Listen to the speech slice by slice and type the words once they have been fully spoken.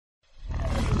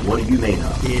What Are You Made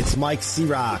Of? It's Mike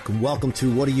C-Rock. Welcome to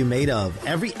What Are You Made Of?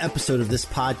 Every episode of this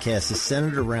podcast is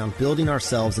centered around building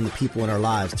ourselves and the people in our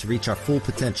lives to reach our full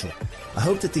potential. I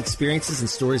hope that the experiences and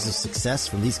stories of success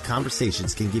from these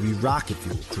conversations can give you rocket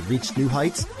fuel to reach new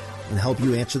heights and help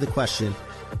you answer the question,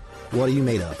 what are you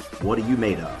made of? What are you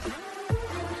made of?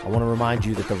 I want to remind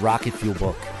you that the Rocket Fuel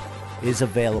book is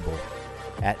available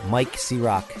at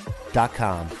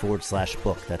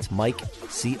mikecroc.com/book. That's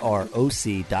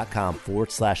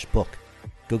mikecroc.com/book.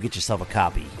 Go get yourself a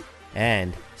copy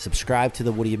and subscribe to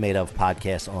the What Are You Made Of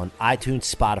podcast on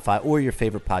iTunes, Spotify, or your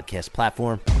favorite podcast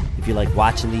platform. If you like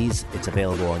watching these, it's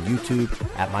available on YouTube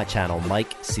at my channel,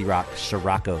 Mike C-Roc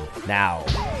Scirocco. Now,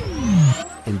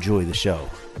 enjoy the show.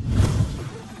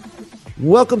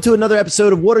 Welcome to another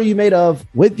episode of What Are You Made Of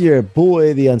with your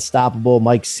boy, the unstoppable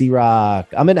Mike C-Roc.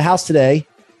 I'm in the house today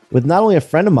with not only a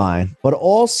friend of mine, but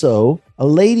also a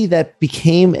lady that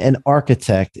became an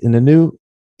architect in a new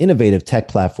innovative tech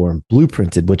platform,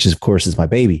 Blueprinted, which is, of course, is my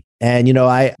baby. And, you know,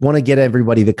 I want to get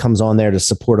everybody that comes on there to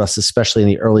support us, especially in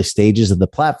the early stages of the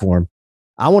platform.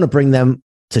 I want to bring them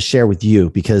to share with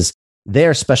you because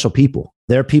they're special people.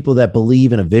 They're people that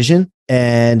believe in a vision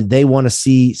and they want to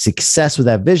see success with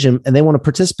that vision and they want to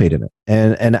participate in it.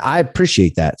 And I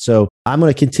appreciate that. So I'm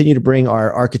going to continue to bring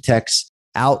our architects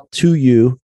out to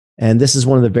you. And this is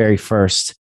one of the very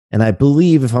first. And I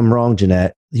believe, if I'm wrong,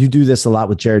 Jeanette, you do this a lot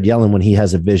with Jared Yellen when he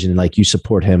has a vision, like you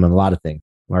support him in a lot of things.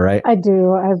 Am I right? I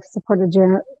do. I've supported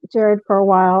Jared for a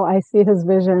while. I see his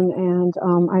vision and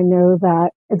I know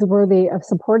that it's worthy of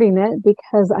supporting it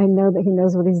because I know that he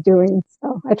knows what he's doing.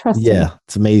 So I trust him. Yeah,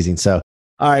 it's amazing. So,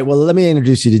 all right, well, let me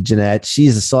introduce you to Jeanette.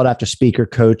 She's a sought after speaker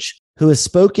coach who has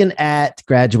spoken at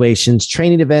graduations,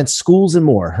 training events, schools, and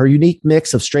more. Her unique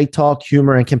mix of straight talk,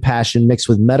 humor, and compassion mixed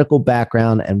with medical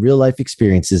background and real life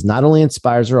experiences not only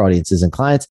inspires her audiences and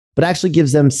clients, but actually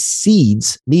gives them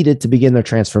seeds needed to begin their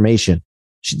transformation.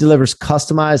 She delivers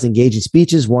customized, engaging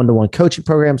speeches, one-to-one coaching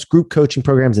programs, group coaching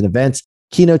programs and events,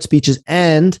 keynote speeches,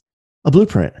 and a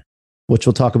blueprint, which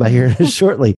we'll talk about here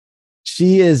shortly.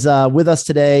 She is with us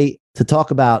today to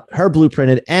talk about her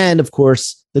blueprinted and, of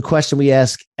course, the question we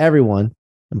ask everyone.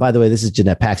 And by the way, this is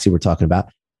Jeanette Paxi we're talking about.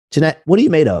 Jeanette, what are you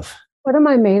made of? What am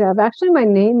I made of? Actually, my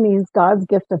name means God's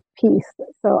gift of peace.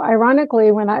 So ironically,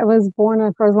 when I was born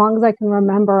and for as long as I can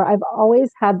remember, I've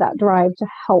always had that drive to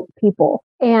help people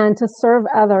and to serve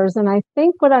others. And I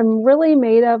think what I'm really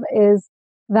made of is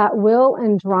that will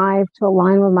and drive to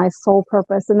align with my soul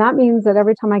purpose. And that means that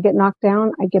every time I get knocked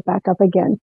down, I get back up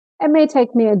again. It may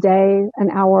take me a day, an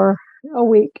hour, a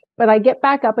week, but I get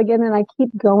back up again and I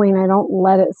keep going. I don't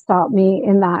let it stop me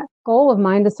in that goal of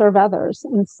mine to serve others.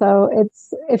 And so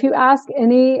if you ask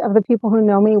any of the people who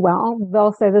know me well,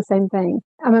 they'll say the same thing.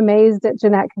 I'm amazed at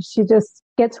Jeanette because she just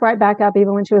gets right back up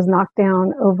even when she was knocked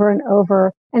down over and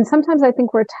over. And sometimes I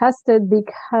think we're tested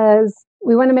because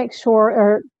we want to make sure,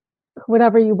 or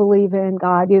whatever you believe in,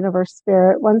 God, universe,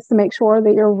 spirit, wants to make sure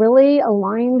that you're really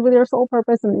aligned with your soul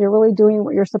purpose and that you're really doing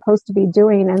what you're supposed to be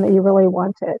doing and that you really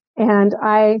want it. And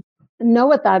I know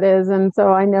what that is. And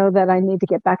so I know that I need to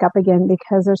get back up again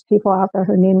because there's people out there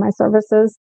who need my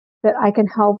services that I can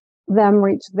help them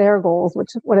reach their goals,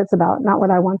 which is what it's about, not what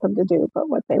I want them to do, but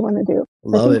what they want to do.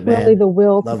 Love it, man. Really the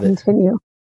will to continue.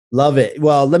 Love it.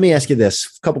 Well, let me ask you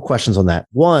this, a couple questions on that.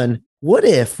 One, what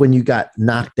if when you got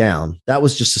knocked down, that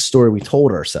was just a story we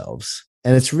told ourselves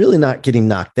and it's really not getting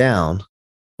knocked down,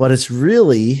 but it's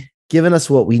really giving us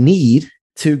what we need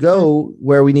to go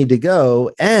where we need to go.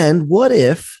 And what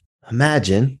if,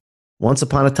 imagine, once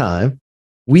upon a time,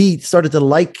 we started to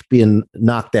like being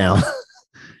knocked down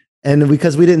and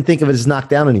because we didn't think of it as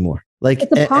knocked down anymore. Like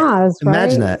it's a pause,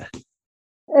 imagine right? that.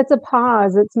 It's a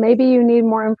pause. It's maybe you need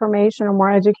more information or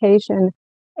more education.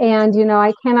 And, you know,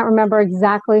 I cannot remember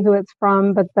exactly who it's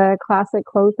from, but the classic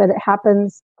quote that it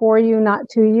happens for you, not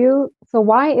to you. So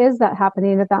why is that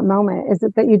happening at that moment? Is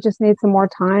it that you just need some more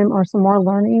time or some more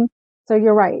learning? So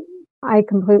you're right. I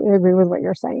completely agree with what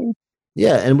you're saying.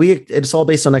 Yeah. And it's all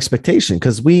based on expectation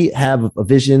because we have a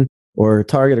vision or a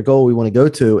target or goal we want to go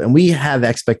to, and we have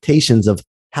expectations of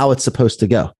how it's supposed to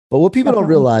go. But what people don't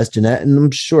realize, Jeanette, and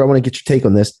I'm sure I want to get your take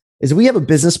on this, is we have a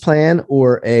business plan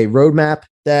or a roadmap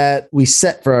that we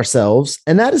set for ourselves,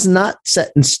 and that is not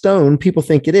set in stone. People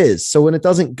think it is. So when it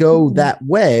doesn't go that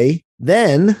way,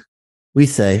 then we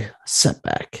say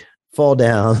setback, fall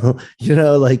down,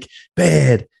 like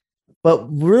bad. But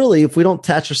really, if we don't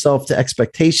attach ourselves to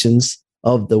expectations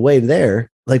of the way there,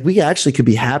 like we actually could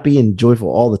be happy and joyful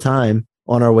all the time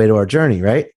on our way to our journey,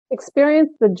 right? Experience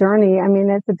the journey. I mean,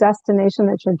 it's a destination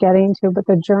that you're getting to, but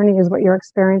the journey is what you're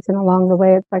experiencing along the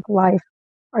way. It's like life.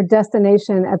 Our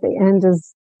destination at the end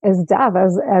is is death,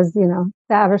 as you know,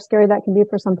 sad or scary that can be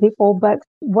for some people. But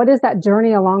what is that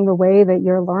journey along the way that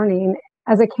you're learning?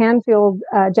 As a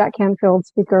Jack Canfield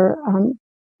speaker,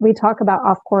 we talk about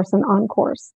off course and on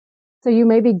course. So you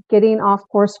may be getting off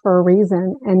course for a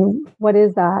reason. And what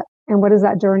is that? And what is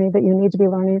that journey that you need to be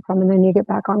learning from? And then you get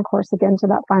back on course again to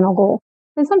that final goal.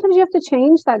 And sometimes you have to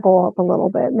change that goal up a little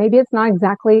bit. Maybe it's not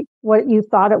exactly what you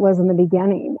thought it was in the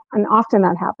beginning. And often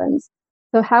that happens.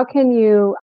 So how can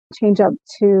you change up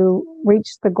to reach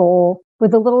the goal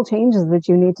with the little changes that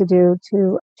you need to do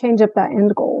to change up that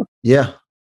end goal? Yeah,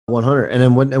 100. And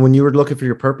then when you were looking for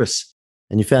your purpose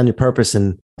and you found your purpose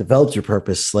and developed your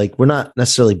purpose, like we're not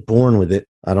necessarily born with it,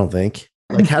 I don't think.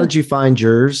 Like, how did you find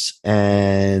yours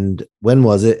and when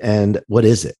was it and what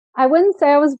is it? I wouldn't say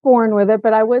I was born with it,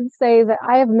 but I would say that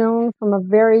I have known from a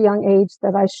very young age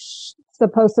that I'm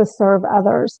supposed to serve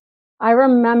others. I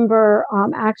remember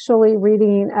actually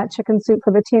reading Chicken Soup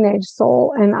for the Teenage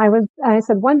Soul. And I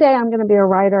said, one day I'm going to be a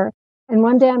writer and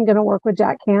one day I'm going to work with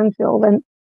Jack Canfield. And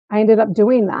I ended up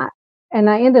doing that. And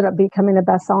I ended up becoming a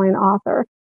best-selling author.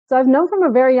 So I've known from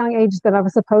a very young age that I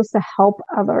was supposed to help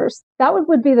others. That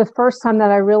would be the first time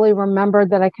that I really remembered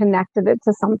that I connected it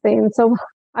to something. So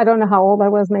I don't know how old I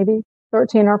was, maybe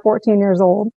 13 or 14 years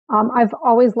old. I've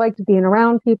always liked being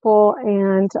around people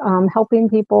and helping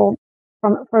people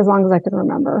for as long as I can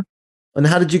remember. And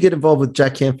how did you get involved with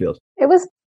Jack Canfield?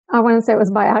 I want to say it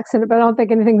was by accident, but I don't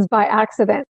think anything's by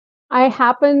accident. I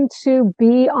happened to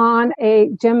be on a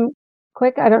Jim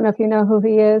Quick. I don't know if you know who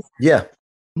he is. Yeah.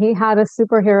 He had a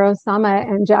superhero summit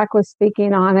and Jack was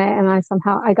speaking on it. And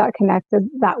I got connected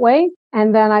that way.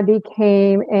 And then I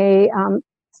became a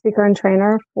speaker and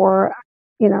trainer for,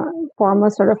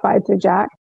 Formless certified through Jack.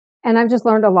 And I've just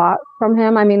learned a lot from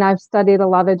him. I mean, I've studied a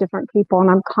lot of different people and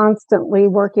I'm constantly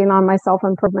working on my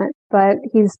self-improvement, but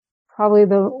he's probably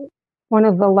one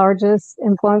of the largest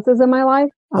influences in my life.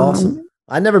 Awesome.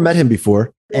 I never met him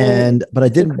before, but I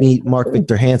did meet Mark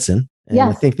Victor Hansen. And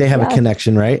yes, I think they have a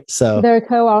connection, right? So they're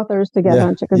co-authors together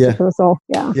on Chicken Soup for the Soul.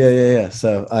 Yeah. Yeah.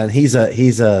 So he's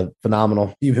a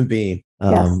phenomenal human being.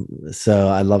 So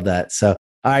I love that. So,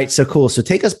 all right. So cool. So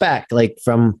take us back, like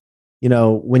from,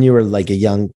 when you were like a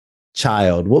young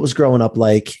child, what was growing up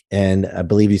like? And I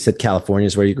believe you said California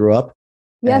is where you grew up.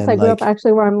 Yes, I grew up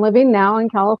actually where I'm living now in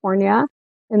California,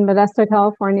 in Modesto,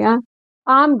 California.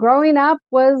 Growing up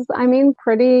was,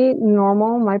 pretty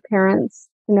normal. My parents,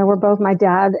 my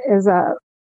dad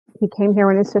he came here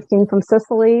when he was 15 from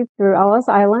Sicily through Ellis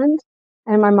Island,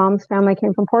 and my mom's family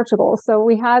came from Portugal. So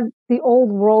we had the old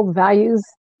world values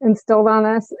instilled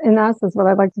in us is what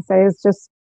I'd like to say, is just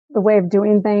the way of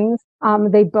doing things.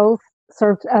 They both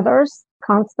served others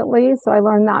constantly. So I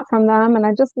learned that from them. And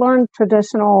I just learned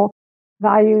traditional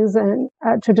values and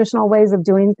traditional ways of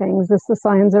doing things. The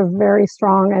Sicilians are very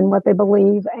strong in what they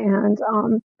believe and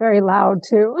very loud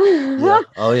too. Yeah.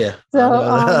 Oh yeah.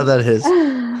 So that is.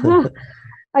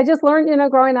 I just learned,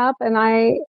 growing up, and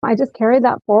I just carried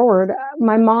that forward.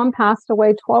 My mom passed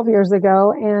away 12 years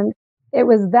ago, and it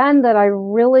was then that I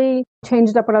really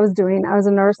changed up what I was doing. I was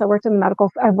a nurse. I've worked in the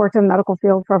medical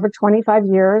field for over 25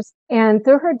 years. And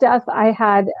through her death,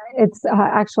 it's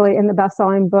actually in the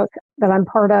best-selling book that I'm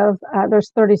part of. There's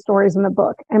 30 stories in the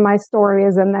book, and my story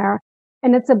is in there.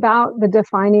 And it's about the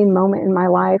defining moment in my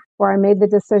life where I made the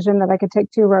decision that I could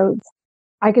take two roads.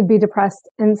 I could be depressed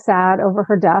and sad over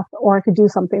her death, or I could do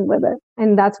something with it.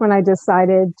 And that's when I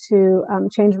decided to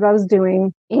change what I was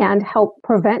doing and help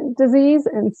prevent disease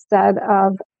instead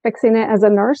of fixing it as a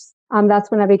nurse.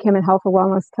 That's when I became a health and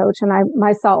wellness coach. And I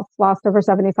myself lost over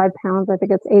 75 pounds. I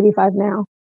think it's 85 now.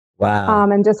 Wow.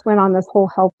 And just went on this whole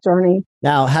health journey.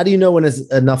 Now, how do you know when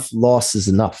enough loss is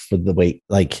enough for the weight?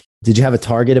 Like, did you have a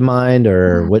target in mind,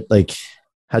 or what,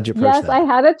 how'd you approach that? Yes, I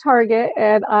had a target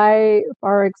and I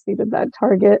far exceeded that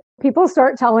target. People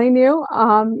start telling you,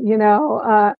 are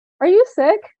you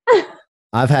sick?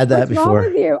 I've had that What's before.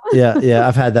 Wrong with you? Yeah,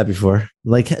 I've had that before.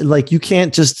 Like you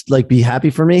can't just be happy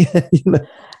for me,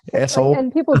 asshole.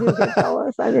 And people do get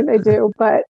jealous. They do.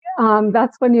 But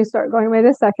that's when you start going, wait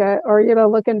a second, or,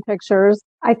 look in pictures.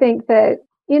 I think that,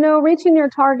 reaching your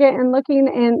target and looking,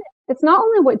 and it's not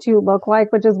only what you look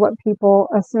like, which is what people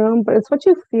assume, but it's what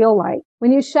you feel like.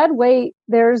 When you shed weight,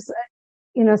 there's,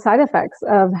 side effects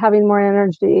of having more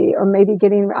energy, or maybe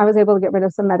I was able to get rid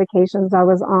of some medications I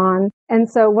was on. And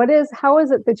so how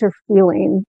is it that you're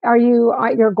feeling? Are you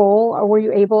at your goal, or were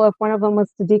you able, if one of them was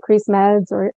to decrease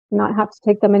meds or not have to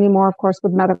take them anymore, of course,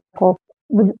 with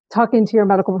talking to your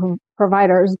medical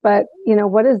providers, but,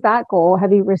 what is that goal?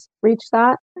 Have you reached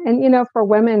that? And, for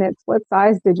women, it's what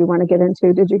size did you want to get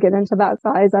into? Did you get into that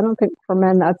size? I don't think for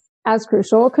men that's as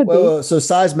crucial. It could be. So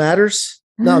size matters?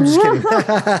 No, I'm just kidding.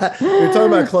 We're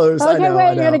talking about clothes. Okay, I know, wait,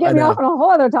 I know, you're going to get me off on a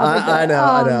whole other topic. I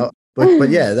know. But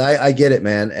yeah, I get it,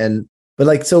 man. But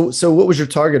like, so what was your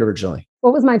target originally?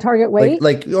 What was my target weight?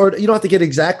 Like, or you don't have to get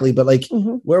exactly, but like,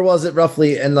 where was it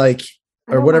roughly? And like,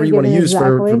 or whatever you want to use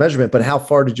for measurement, but how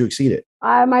far did you exceed it?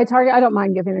 My target, I don't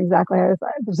mind giving exactly.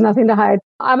 There's nothing to hide.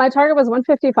 My target was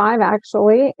 155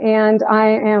 actually, and I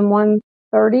am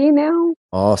 130 now.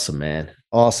 Awesome, man.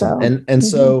 Awesome. So,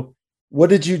 so what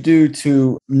did you do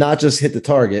to not just hit the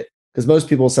target? Because most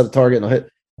people set a target and they'll hit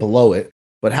below it,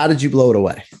 but how did you blow it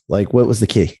away? Like, what was the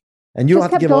key? And you don't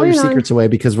have to give all your secrets away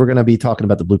because we're going to be talking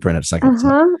about the blueprint in a second.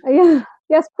 Yeah.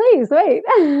 Yes, please. Wait.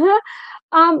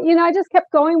 I just kept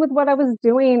going with what I was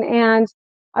doing, and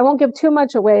I won't give too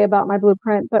much away about my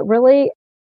blueprint, but really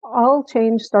all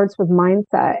change starts with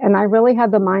mindset. And I really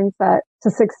had the mindset to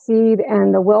succeed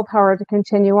and the willpower to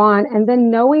continue on. And then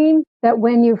knowing that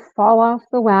when you fall off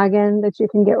the wagon, that you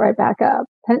can get right back up.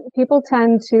 People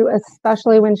tend to,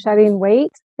 especially when shedding weight,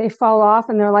 they fall off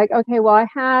and they're like, okay, well, I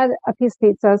had a piece of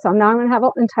pizza, so now I'm going to have an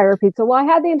entire pizza. Well, I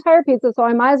had the entire pizza, so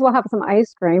I might as well have some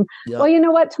ice cream. Yep. Well, you know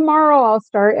what? Tomorrow I'll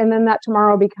start. And then that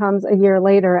tomorrow becomes a year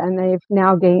later, and they've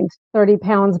now gained 30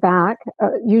 pounds back,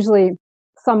 usually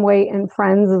some weight in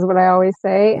friends is what I always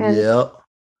say. And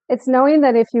it's knowing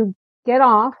that if you get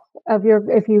off of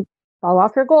if you fall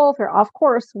off your goal, if you're off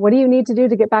course, what do you need to do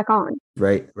to get back on?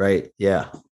 Right. Yeah.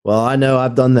 Well, I know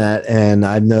I've done that, and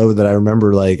I know that I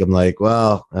remember, I'm like,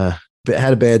 well,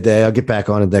 had a bad day. I'll get back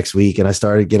on it next week. And I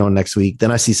started getting on next week. Then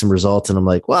I see some results and I'm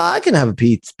like, well, I can have a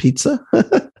pizza.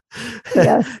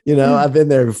 Yes. I've been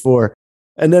there before.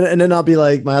 And then I'll be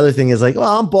like, my other thing is like,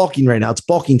 well, I'm bulking right now. It's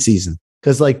bulking season.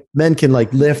 Cause like men can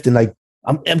like lift and like,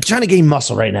 I'm trying to gain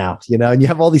muscle right now, and you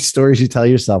have all these stories you tell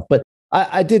yourself. But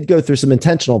I did go through some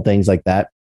intentional things like that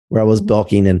where I was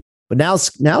bulking but now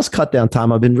it's cut down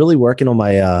time. I've been really working on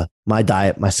my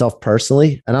diet myself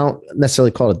personally. And I don't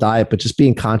necessarily call it a diet, but just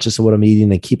being conscious of what I'm eating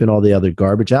and keeping all the other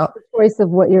garbage out. The choice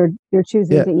of what you're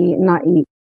choosing to eat and not eat.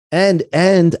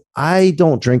 And I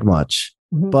don't drink much,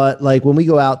 but like when we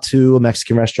go out to a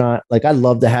Mexican restaurant, like I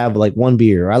love to have like one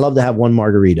beer, or I love to have one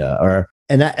margarita,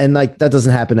 and like that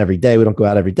doesn't happen every day. We don't go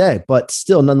out every day, but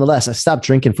still, nonetheless, I stopped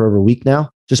drinking for over a week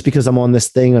now, just because I'm on this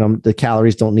thing and the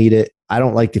calories don't need it. I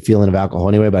don't like the feeling of alcohol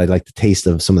anyway, but I like the taste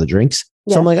of some of the drinks.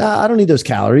 So I'm like, I don't need those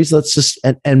calories. Let's just,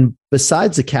 and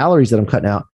besides the calories that I'm cutting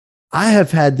out, I have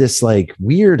had this like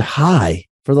weird high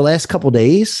for the last couple of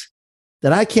days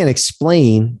that I can't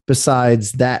explain,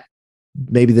 besides that,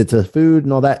 maybe the food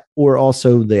and all that, or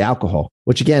also the alcohol,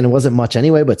 which again, it wasn't much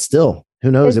anyway, but still,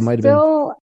 who knows? It might have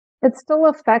been. It still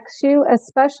affects you,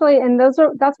 especially, and that's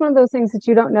one of those things that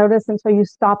you don't notice until you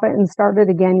stop it and start it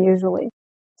again, usually.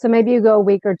 So maybe you go a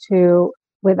week or two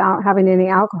without having any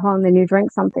alcohol, and then you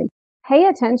drink something. Pay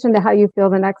attention to how you feel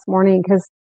the next morning, because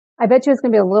I bet you it's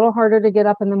going to be a little harder to get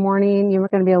up in the morning. You're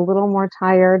going to be a little more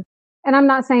tired. And I'm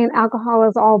not saying alcohol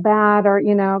is all bad or,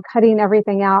 cutting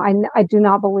everything out. I do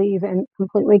not believe in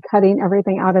completely cutting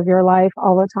everything out of your life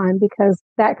all the time, because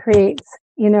that creates,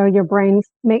 your brain,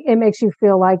 it makes you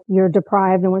feel like you're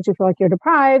deprived. And once you feel like you're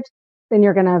deprived, then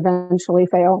you're going to eventually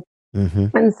fail. Mm-hmm.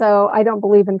 And so I don't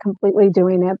believe in completely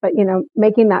doing it, but,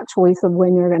 making that choice of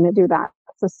when you're going to do that.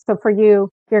 So for you,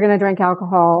 you're going to drink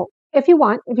alcohol if you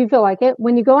want, if you feel like it,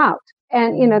 when you go out.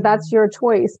 And, that's your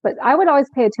choice. But I would always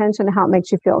pay attention to how it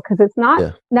makes you feel, because it's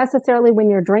not necessarily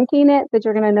when you're drinking it that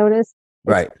you're going to notice.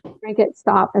 Right. Drink it,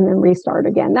 stop, and then restart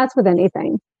again. That's with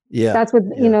anything. Yeah. That's with,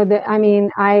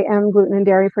 I am gluten and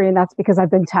dairy free, and that's because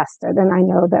I've been tested and I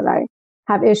know that I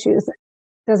have issues.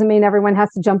 Doesn't mean everyone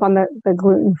has to jump on the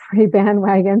gluten-free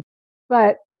bandwagon.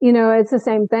 But, it's the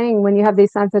same thing when you have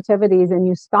these sensitivities and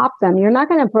you stop them. You're not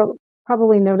going to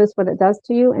probably notice what it does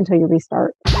to you until you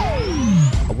restart.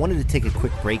 I wanted to take a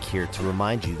quick break here to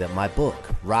remind you that my book,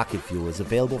 Rocket Fuel, is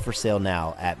available for sale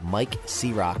now at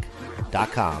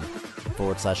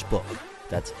MikeCroc.com/book.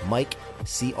 That's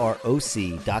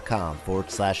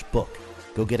MikeCroc.com/book.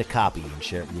 Go get a copy and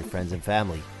share it with your friends and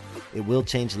family. It will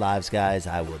change lives, guys.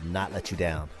 I will not let you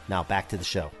down. Now back to the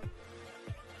show.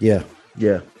 Yeah.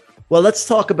 Well, let's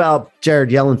talk about Jared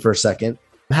Yellen for a second.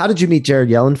 How did you meet Jared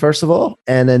Yellen, first of all?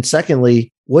 And then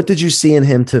secondly, what did you see in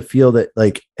him to feel that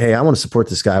like, hey, I want to support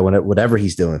this guy whatever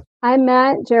he's doing? I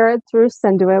met Jared through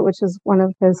Senduit, which is one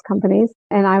of his companies.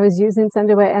 And I was using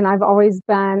Senduit, and I've always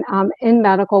been in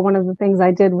medical. One of the things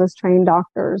I did was train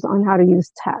doctors on how to use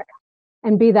tech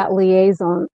and be that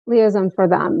liaison for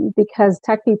them, because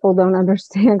tech people don't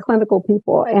understand clinical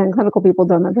people and clinical people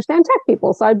don't understand tech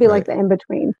people. So I'd be like the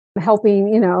in-between,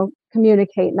 helping,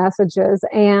 communicate messages.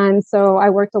 And so I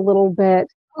worked a little bit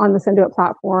on the Synduit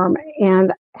platform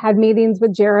and had meetings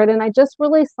with Jared. And I just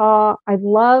really saw, I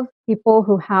love people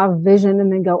who have vision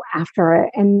and then go after it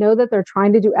and know that they're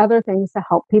trying to do other things to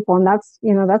help people. And that's,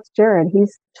 that's Jared.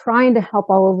 He's trying to help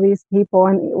all of these people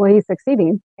and he's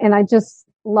succeeding. And I just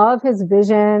love his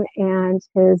vision and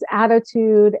his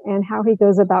attitude and how he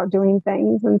goes about doing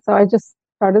things. And so I just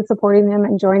started supporting him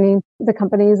and joining the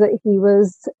companies that he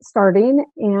was starting.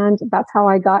 And that's how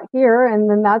I got here. And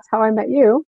then that's how I met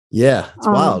you. Yeah, it's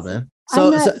wild, man. I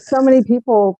met so many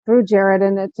people through Jared,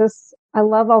 and I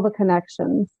love all the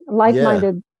connections,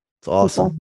 like-minded. It's awesome.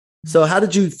 People. So how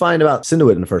did you find about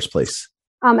Synduit in the first place?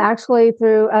 Actually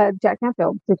through Jack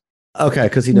Canfield. Okay,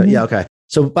 because okay.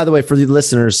 So by the way, for the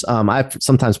listeners, I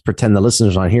sometimes pretend the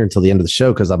listeners aren't here until the end of the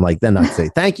show because I'm like, then I say,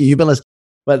 thank you, you've been listening.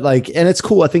 But and it's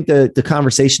cool. I think the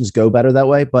conversations go better that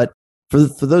way. But for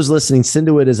those listening,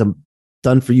 Synduit is a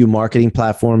done-for-you marketing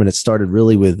platform, and it started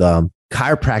really with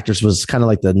chiropractors was kind of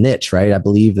like the niche, right? I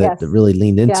believe that really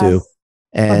leaned into. Yes.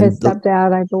 And his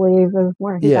stepdad, I believe, is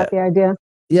where he got the idea.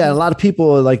 Yeah, a lot of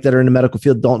people that are in the medical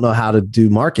field don't know how to do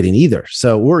marketing either.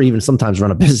 So, or even sometimes run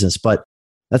a business, but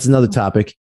that's another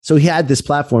topic. So he had this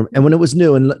platform, and when it was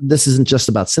new, and this isn't just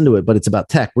about Synduit, but it's about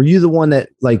tech. Were you the one that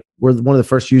were one of the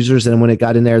first users? And when it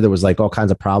got in there was all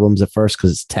kinds of problems at first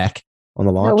because it's tech on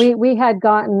the launch. No, we had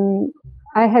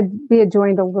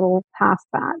joined a little past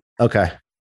that. Okay.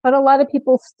 But a lot of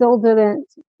people still didn't.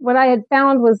 What I had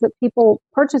found was that people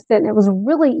purchased it and it was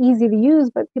really easy to use,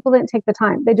 but people didn't take the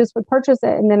time. They just would purchase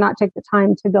it and then not take the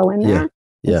time to go in there.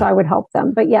 Yeah. So I would help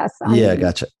them. But yes.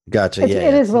 Gotcha.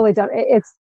 It is really done.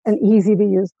 It's an easy to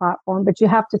use platform, but you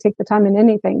have to take the time in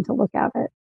anything to look at it.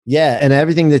 Yeah. And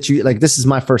everything that you this is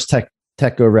my first tech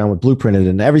go around with Blueprinted,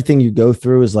 and everything you go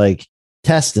through is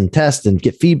test and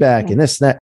get feedback and this and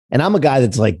that. And I'm a guy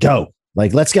that's go,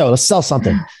 let's go, let's sell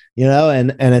something.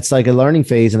 And it's a learning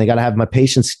phase, and I got to have my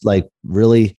patients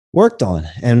really worked on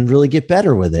and really get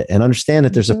better with it and understand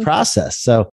that there's a process.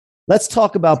 So let's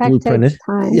talk about Blueprinted.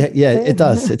 Yeah, it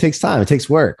does. It takes time. It takes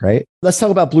work, right? Let's talk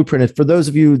about Blueprinted. For those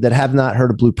of you that have not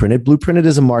heard of Blueprinted, Blueprinted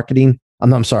is a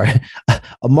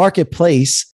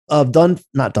marketplace of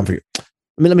not done for you.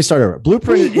 Let me start over.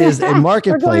 Blueprinted is a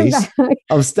marketplace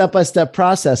of step-by-step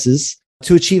processes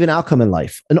to achieve an outcome in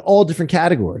life in all different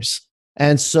categories.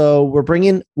 And so we're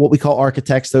bringing what we call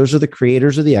architects. Those are the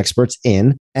creators or the experts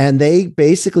in, and they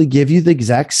basically give you the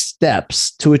exact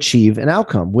steps to achieve an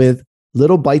outcome with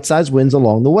little bite-sized wins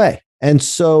along the way. And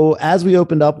so as we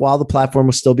opened up while the platform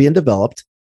was still being developed,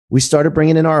 we started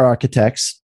bringing in our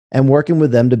architects and working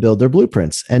with them to build their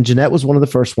blueprints. And Jeanette was one of the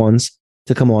first ones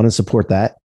to come on and support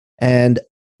that. And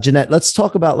Jeanette, let's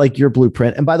talk about your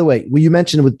blueprint. And by the way, you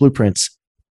mentioned with blueprints,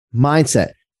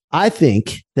 mindset. I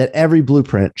think that every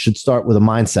blueprint should start with a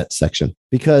mindset section,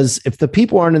 because if the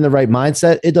people aren't in the right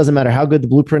mindset, it doesn't matter how good the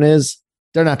blueprint is,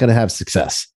 they're not going to have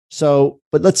success. So,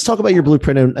 but let's talk about your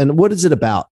blueprint and what is it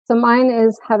about? So mine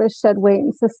is how to shed weight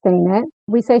and sustain it.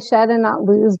 We say shed and not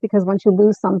lose, because once you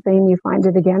lose something, you find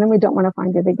it again, and we don't want to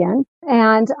find it again.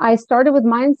 And I started with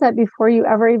mindset before you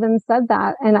ever even said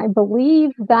that. And I believe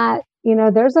that,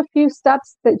 there's a few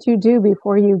steps that you do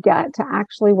before you get to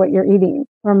actually what you're eating,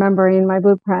 remembering my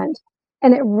blueprint.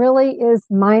 And it really is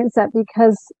mindset,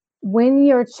 because when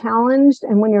you're challenged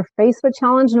and when you're faced with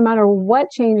challenge, no matter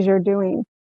what change you're doing,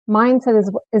 mindset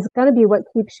is going to be what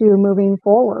keeps you moving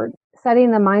forward.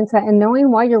 Setting the mindset and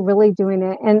knowing why you're really doing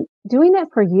it and doing it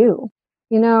for you.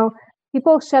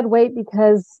 People shed weight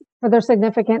because for their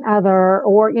significant other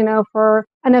or, for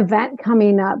an event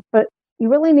coming up, but you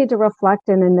really need to reflect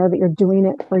in and know that you're doing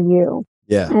it for you.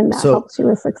 Yeah. And that helps you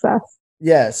with success.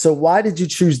 Yeah. So why did you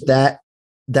choose that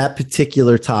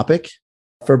particular topic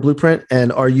for Blueprint?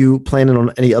 And are you planning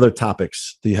on any other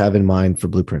topics that you have in mind for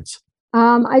Blueprints?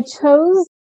 I chose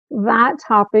that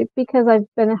topic because I've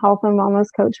been a health and wellness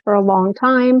coach for a long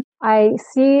time. I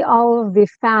see all of the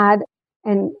fad,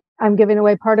 and I'm giving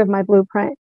away part of my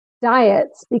blueprint,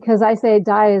 diets, because I say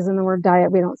diet is in the word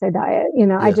diet. We don't say diet.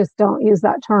 I just don't use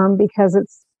that term because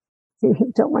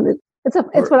you don't want to.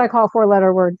 It's what I call a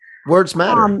 4-letter word. Words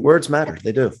matter. Words matter.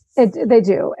 They do. They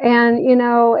do. And,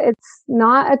 it's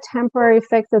not a temporary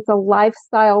fix. It's a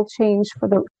lifestyle change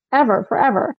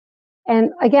forever. And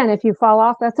again, if you fall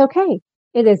off, that's okay.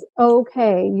 It is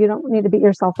okay. You don't need to beat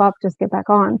yourself up. Just get back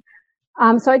on.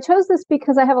 So I chose this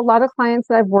because I have a lot of clients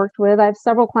that I've worked with. I have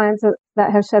several clients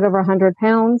that have shed over 100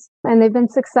 pounds, and they've been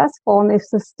successful and they've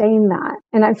sustained that.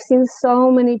 And I've seen so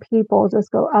many people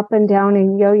just go up and down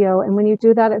and yo-yo. And when you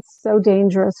do that, it's so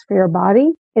dangerous for your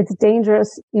body. It's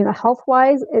dangerous,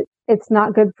 health-wise. It's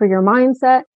not good for your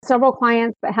mindset. several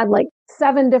clients that had like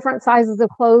 7 different sizes of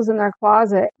clothes in their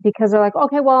closet because they're like,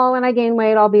 okay, well, when I gain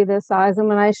weight, I'll be this size. And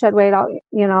when I shed weight, I'll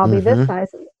be this size.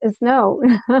 It's no,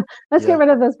 let's get rid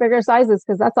of those bigger sizes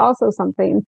because that's also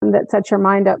something that sets your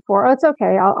mind up for, oh, it's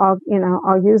okay.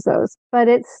 I'll use those. But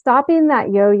it's stopping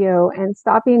that yo-yo and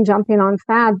stopping jumping on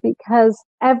fad because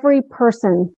every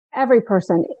person,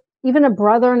 even a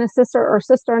brother and a sister or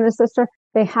sister and a sister,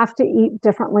 they have to eat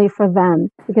differently for them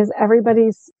because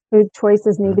everybody's food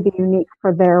choices need to be unique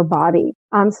for their body.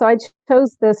 So I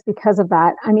chose this because of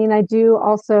that. I mean, I do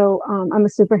also, I'm a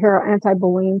superhero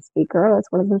anti-bullying speaker.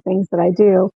 That's one of the things that I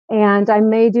do. And I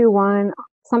may do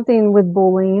something with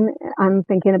bullying. I'm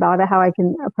thinking about it, how I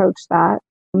can approach that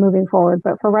moving forward.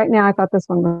 But for right now, I thought this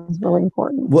one was really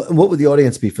important. What would the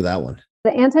audience be for that one?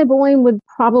 The anti-bullying would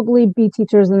probably be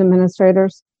teachers and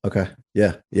administrators. Okay.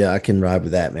 Yeah. I can ride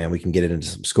with that, man. We can get it into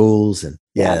some schools and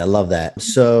I love that.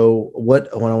 So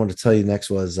what I wanted to tell you next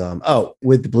was,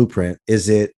 with the blueprint, is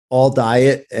it all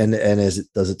diet and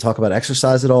does it talk about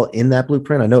exercise at all in that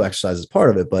blueprint? I know exercise is part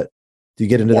of it, but do you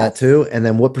get into that too? And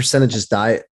then what percentage is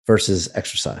diet versus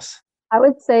exercise? I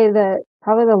would say that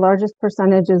probably the largest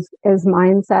percentage is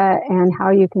mindset and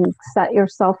how you can set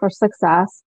yourself for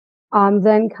success.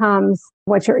 Then comes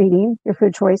what you're eating, your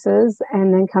food choices,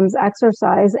 and then comes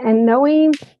exercise and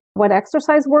knowing what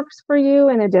exercise works for you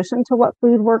in addition to what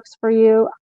food works for you.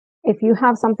 If you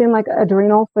have something like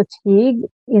adrenal fatigue,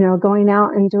 going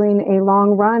out and doing a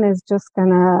long run is just going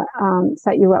to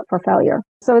set you up for failure.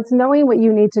 So it's knowing what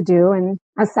you need to do and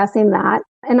assessing that.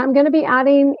 And I'm going to be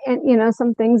adding,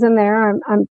 some things in there.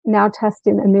 I'm now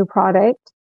testing a new product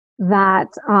that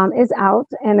is out,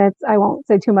 and I won't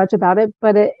say too much about it,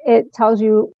 but it tells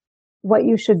you what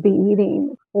you should be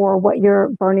eating or what you're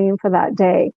burning for that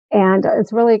day. And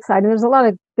it's really exciting. There's a lot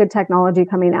of good technology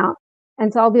coming out.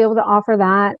 And so I'll be able to offer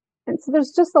that. And so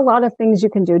there's just a lot of things you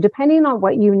can do depending on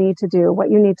what you need to do,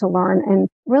 what you need to learn. And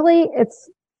really it's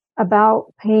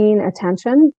about paying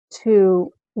attention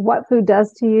to what food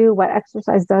does to you, what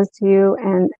exercise does to you,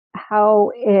 and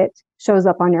how it shows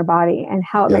up on your body and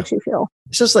how it makes you feel.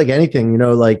 It's just like anything,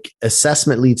 like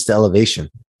assessment leads to elevation.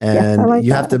 And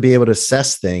you have to be able to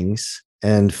assess things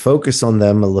and focus on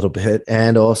them a little bit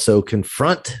and also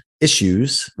confront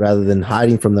issues rather than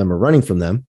hiding from them or running from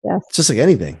them. Yes. It's just like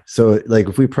anything. So like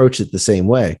if we approach it the same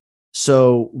way.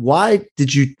 So why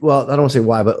did you, I don't want to say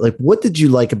why, but like, what did you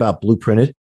like about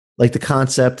Blueprinted? Like the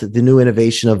concept, the new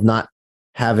innovation of not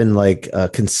having like a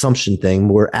consumption thing,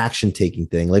 more action taking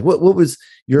thing. Like what was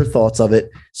your thoughts of it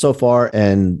so far?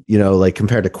 And, like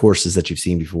compared to courses that you've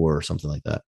seen before or something like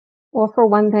that? Well, for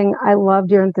one thing, I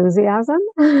loved your enthusiasm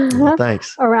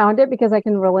thanks. around it because I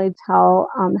can really tell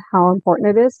how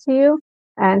important it is to you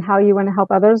and how you want to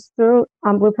help others through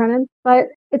Blueprinted. But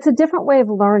it's a different way of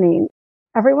learning.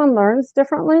 Everyone learns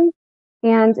differently.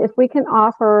 And if we can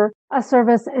offer a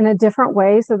service in a different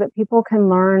way so that people can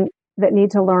learn that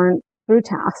need to learn through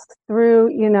tasks, through,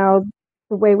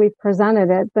 the way we've presented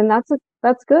it, then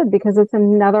that's good because it's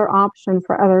another option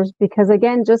for others. Because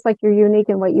again, just like you're unique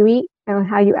in what you eat and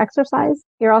how you exercise,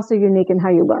 you're also unique in how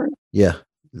you learn. Yeah.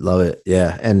 Love it.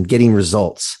 Yeah. And getting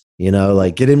results,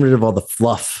 like getting rid of all the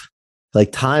fluff.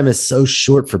 Like time is so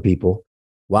short for people.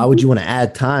 Why would you want to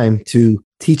add time to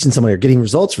teaching somebody or getting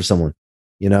results for someone?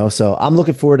 So I'm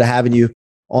looking forward to having you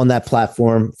on that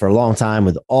platform for a long time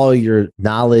with all your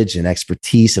knowledge and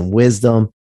expertise and wisdom.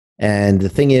 And the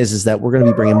thing is that we're going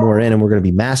to be bringing more in and we're going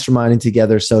to be masterminding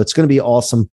together. So it's going to be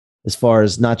awesome as far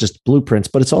as not just blueprints,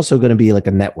 but it's also going to be like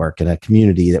a network and a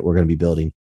community that we're going to be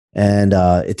building. And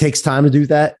it takes time to do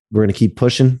that. We're going to keep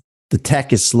pushing. The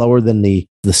tech is slower than the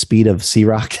speed of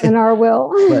C-Rock. And our will.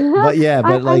 but yeah,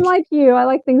 but I'm like you. I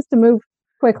like things to move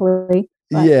quickly.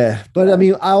 But, yeah. But I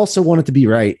mean, I also want it to be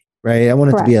right? I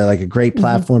want it to be a great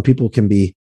platform people can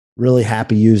be really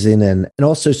happy using and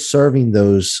also serving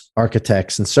those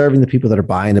architects and serving the people that are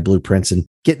buying the blueprints and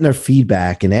getting their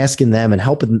feedback and asking them and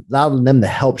allowing them to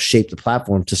help shape the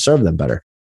platform to serve them better.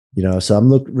 So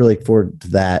I'm really forward to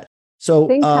that. So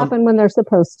things happen when they're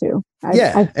supposed to.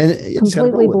 I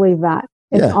completely believe that.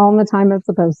 It's all in the time it's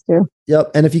supposed to.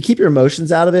 Yep. And if you keep your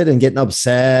emotions out of it and getting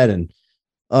upset and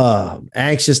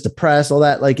anxious, depressed, all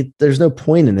that, there's no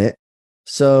point in it.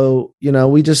 So,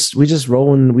 we just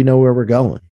roll and we know where we're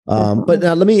going. But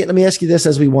now let me ask you this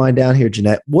as we wind down here,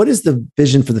 Jeanette, what is the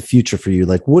vision for the future for you?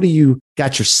 Like, what do you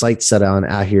got your sights set on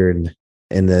out here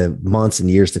in the months and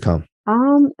years to come?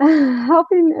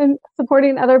 Helping and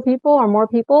supporting other people or more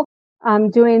people,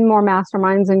 doing more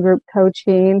masterminds and group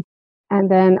coaching, and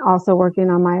then also working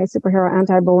on my superhero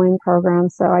anti-bullying program.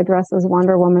 So I dress as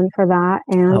Wonder Woman for that.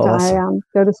 And awesome.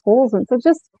 I go to schools. And so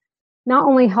just not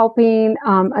only helping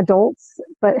adults,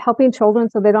 but helping children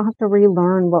so they don't have to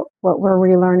relearn what we're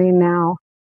relearning now.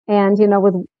 And,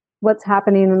 with what's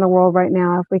happening in the world right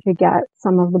now, if we could get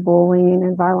some of the bullying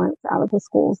and violence out of the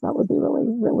schools, that would be really,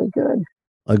 really good.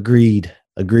 Agreed.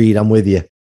 I'm with you.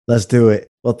 Let's do it.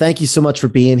 Well, thank you so much for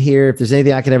being here. If there's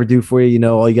anything I can ever do for you,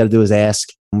 all you got to do is ask.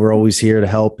 We're always here to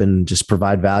help and just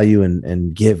provide value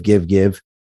and give.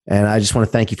 And I just want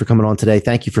to thank you for coming on today.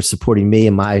 Thank you for supporting me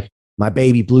and my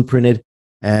baby Blueprinted.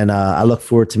 And I look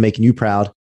forward to making you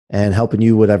proud and helping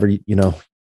you whatever,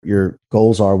 your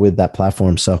goals are with that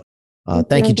platform. So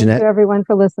thank you, Jeanette. Thank you, everyone,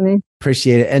 for listening.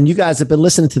 Appreciate it. And you guys have been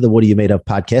listening to the What Are You Made Of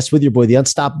podcast with your boy, the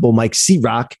unstoppable Mike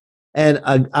C-Rock. And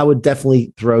I would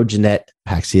definitely throw Jeanette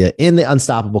Paxia in the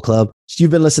Unstoppable Club. So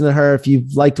you've been listening to her. If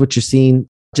you've liked what you've seen,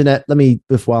 Jeanette,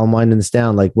 while I'm winding this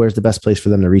down, where's the best place for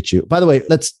them to reach you? By the way,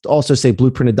 let's also say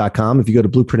blueprinted.com. If you go to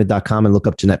blueprinted.com and look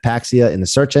up Jeanette Paxia in the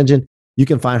search engine, you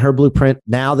can find her blueprint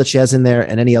now that she has in there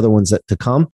and any other ones to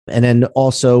come. And then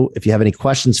also, if you have any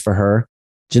questions for her,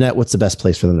 Jeanette, what's the best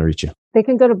place for them to reach you? They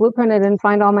can go to Blueprinted and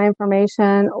find all my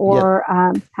information or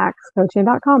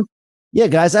paxcoaching.com. Yeah,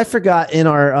 guys, I forgot in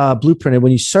our Blueprinted,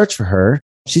 when you search for her,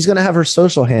 she's going to have her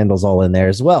social handles all in there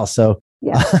as well. So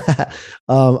yeah.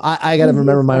 I got to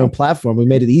remember my own platform. We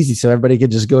made it easy so everybody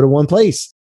could just go to one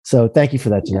place. So thank you for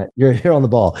that, Jeanette. You're here on the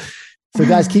ball. So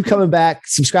guys, keep coming back.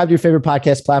 Subscribe to your favorite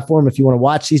podcast platform. If you want to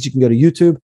watch these, you can go to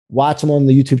YouTube. Watch them on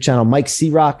the YouTube channel, Mike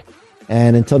C-Rock.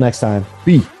 And until next time,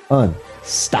 be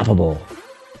unstoppable.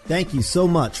 Thank you so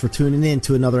much for tuning in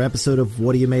to another episode of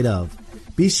What Are You Made Of?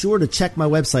 Be sure to check my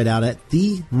website out at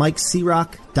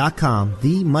themikecrock.com,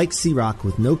 themikecrock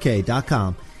with no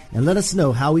K.com, and let us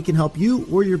know how we can help you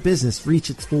or your business reach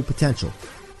its full potential.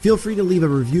 Feel free to leave a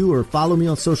review or follow me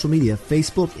on social media,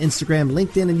 Facebook, Instagram,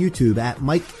 LinkedIn, and YouTube at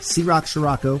Mike C-Rock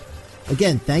Scirocco.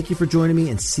 Again, thank you for joining me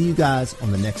and see you guys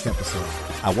on the next episode.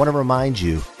 I want to remind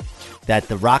you that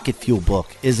the Rocket Fuel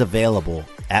book is available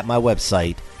at my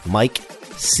website,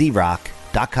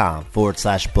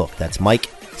 mikecrock.com/book. That's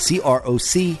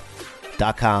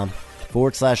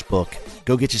mikecroc.com/book.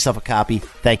 Go get yourself a copy.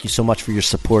 Thank you so much for your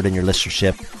support and your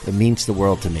listenership. It means the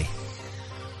world to me.